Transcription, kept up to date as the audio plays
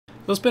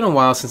So it's been a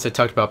while since I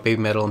talked about Baby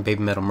Metal and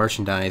Baby Metal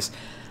merchandise.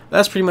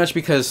 That's pretty much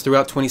because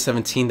throughout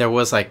 2017 there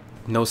was like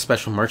no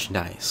special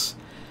merchandise.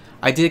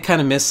 I did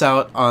kind of miss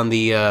out on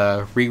the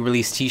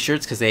re-release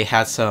t-shirts because they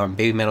had some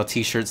Baby Metal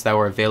t-shirts that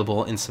were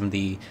available in some of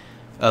the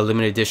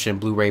limited edition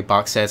Blu-ray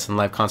box sets and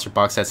live concert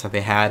box sets that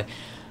they had.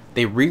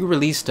 They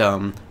re-released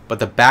them, but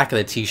the back of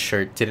the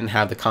t-shirt didn't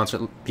have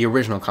the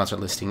original concert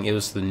listing. It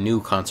was the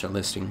new concert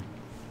listing.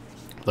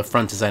 The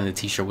front design of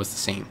the t-shirt was the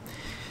same.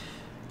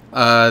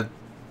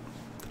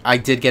 I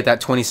did get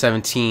that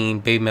 2017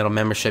 Baby Metal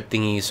membership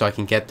thingy so I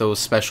can get those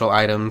special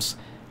items,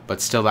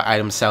 but still the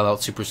items sell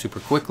out super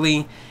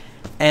quickly,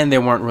 and there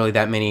weren't really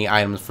that many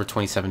items for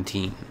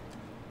 2017.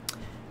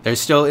 There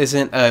still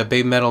isn't a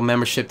Baby Metal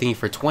membership thingy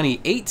for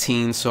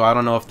 2018, so I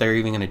don't know if they're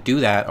even going to do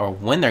that or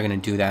when they're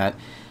going to do that.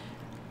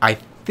 I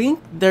think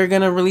they're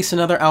going to release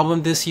another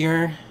album this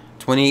year,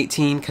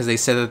 2018, because they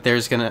said that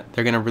they're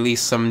going to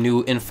release some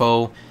new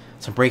info,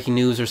 some breaking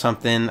news or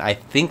something, I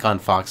think on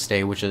Fox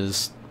Day, which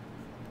is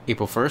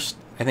April 1st,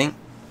 I think.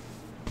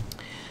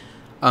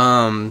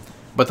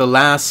 But the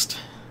last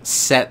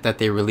set that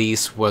they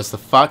released was the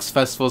Fox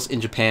Festivals in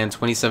Japan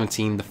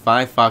 2017, the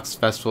 5 Fox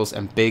Festivals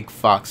and Big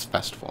Fox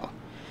Festival,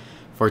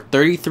 for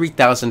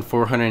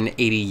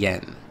 33,480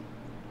 yen.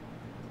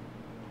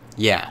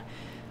 Yeah,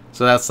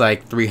 so that's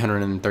like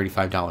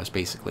 $335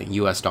 basically,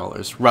 US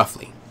dollars,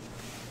 roughly.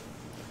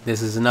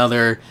 This is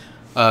another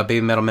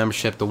Baby Metal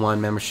membership, the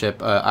one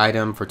membership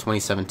item for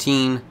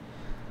 2017.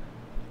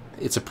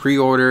 It's a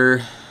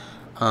pre-order.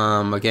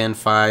 Again,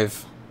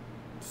 5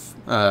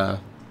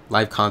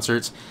 live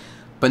concerts,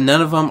 but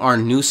none of them are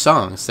new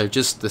songs. They're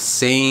just the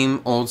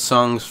same old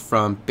songs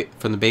from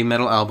the Baby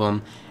Metal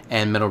album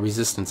and Metal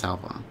Resistance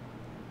album,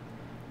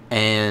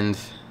 and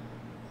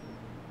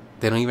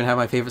they don't even have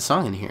my favorite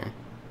song in here.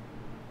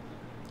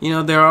 You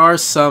know, there are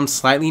some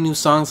slightly new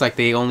songs, like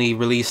they only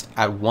released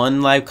at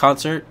one live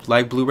concert,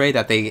 live Blu-ray,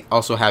 that they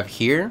also have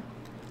here,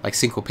 like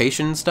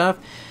Syncopation and stuff,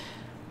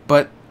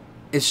 but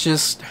it's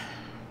just,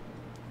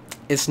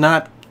 it's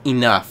not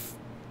enough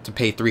to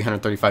pay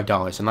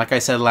 $335. And like I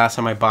said last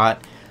time I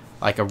bought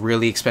like a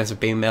really expensive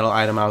Baby Metal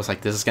item, I was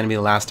like, this is going to be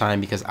the last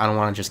time, because I don't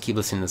want to just keep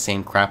listening to the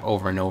same crap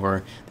over and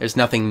over. There's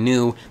nothing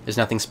new, there's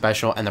nothing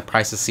special, and the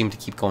prices seem to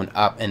keep going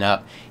up and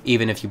up,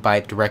 even if you buy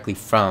it directly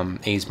from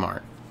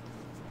Asmart.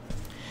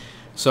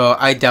 So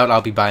I doubt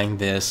I'll be buying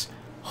this.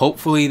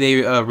 Hopefully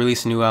they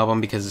release a new album,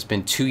 because it's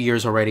been 2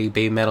 years already.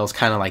 Baby Metal is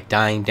kind of like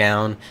dying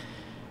down,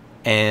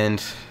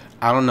 and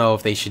I don't know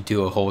if they should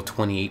do a whole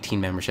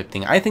 2018 membership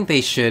thing. I think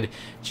they should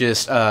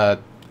just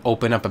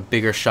open up a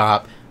bigger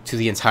shop to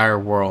the entire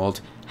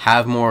world,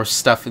 have more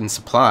stuff in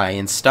supply,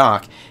 in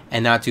stock,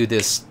 and not do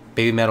this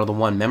Baby Metal the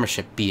One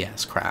membership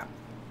BS crap.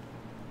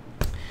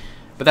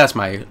 But that's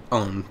my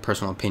own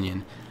personal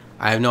opinion.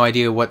 I have no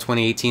idea what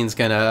 2018 is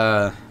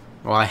gonna,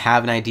 well, I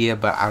have an idea,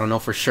 but I don't know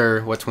for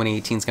sure what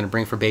 2018 is gonna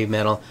bring for Baby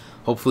Metal.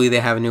 Hopefully they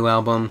have a new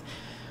album.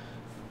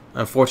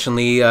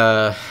 Unfortunately,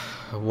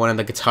 one of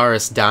the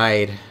guitarists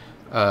died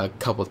a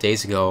couple of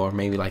days ago, or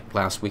maybe like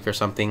last week or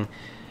something.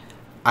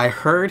 I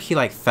heard he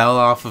like fell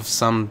off of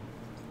some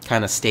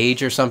kind of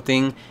stage or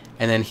something,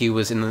 and then he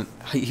was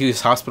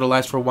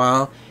hospitalized for a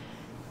while,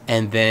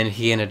 and then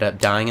he ended up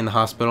dying in the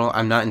hospital.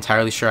 I'm not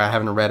entirely sure, I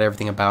haven't read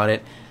everything about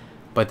it,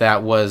 but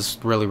that was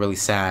really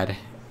sad,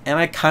 and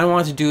I kind of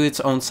wanted to do its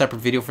own separate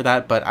video for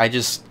that, but I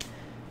just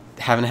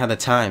haven't had the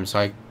time, so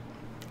I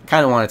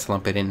kind of wanted to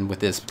lump it in with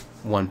this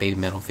one Baby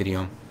Metal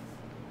video.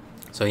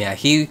 So yeah,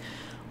 he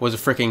was a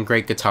freaking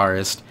great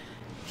guitarist.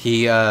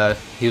 He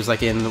was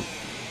like in,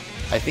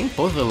 I think,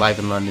 both of the Live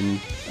in London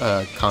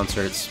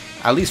concerts.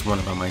 At least one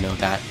of them, I know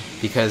that,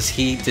 because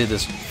he did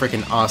this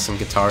freaking awesome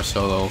guitar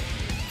solo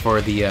for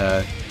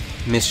the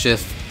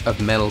Mischief of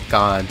Metal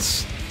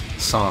Gods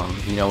song.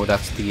 You know,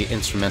 that's the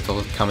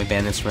instrumental, comic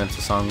band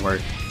instrumental song where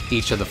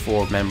each of the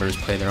 4 members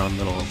play their own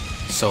little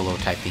solo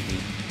type thing.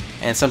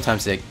 And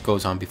sometimes it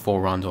goes on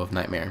before Rondo of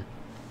Nightmare.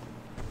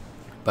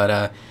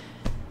 But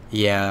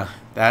yeah,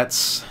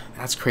 that's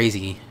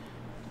crazy.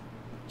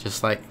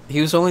 Just like, he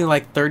was only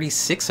like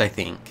 36, I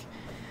think.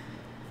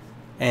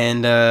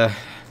 And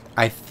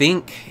I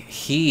think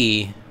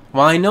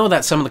well, I know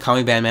that some of the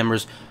comic band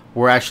members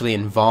were actually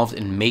involved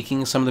in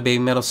making some of the Baby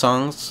Metal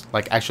songs,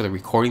 like actually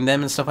recording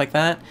them and stuff like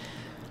that.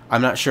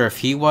 I'm not sure if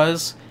he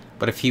was,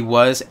 but if he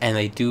was, and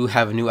they do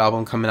have a new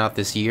album coming out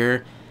this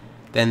year,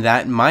 then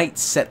that might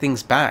set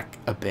things back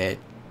a bit,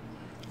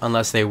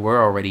 unless they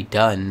were already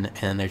done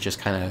and they're just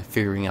kind of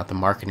figuring out the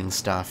marketing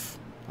stuff.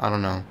 I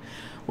don't know.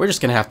 We're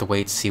just gonna have to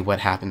wait to see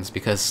what happens,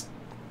 because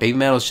Baby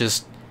Metal's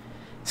just,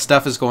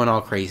 stuff is going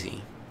all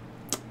crazy.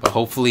 But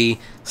hopefully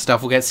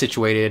stuff will get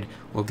situated,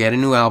 we'll get a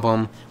new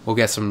album, we'll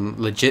get some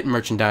legit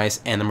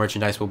merchandise, and the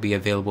merchandise will be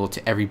available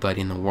to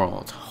everybody in the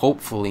world.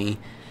 Hopefully,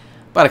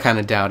 but I kind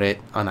of doubt it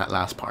on that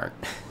last part.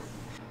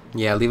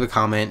 Yeah, leave a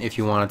comment if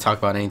you want to talk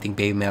about anything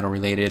Baby Metal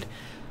related.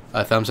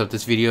 Thumbs up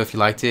this video if you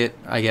liked it,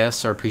 I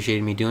guess, or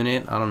appreciated me doing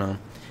it, I don't know.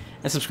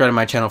 And subscribe to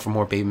my channel for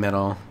more Baby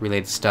Metal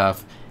related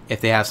stuff.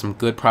 If they have some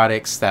good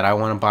products that I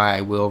want to buy,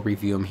 I will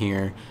review them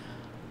here.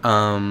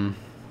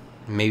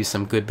 maybe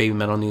some good Baby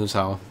Metal news.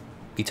 I'll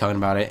be talking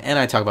about it, and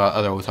I talk about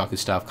other otaku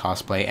stuff,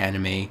 cosplay,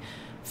 anime,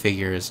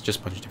 figures, just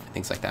a bunch of different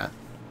things like that.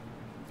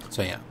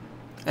 So yeah,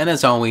 and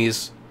as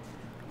always,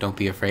 don't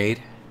be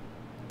afraid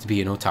to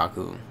be an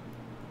otaku.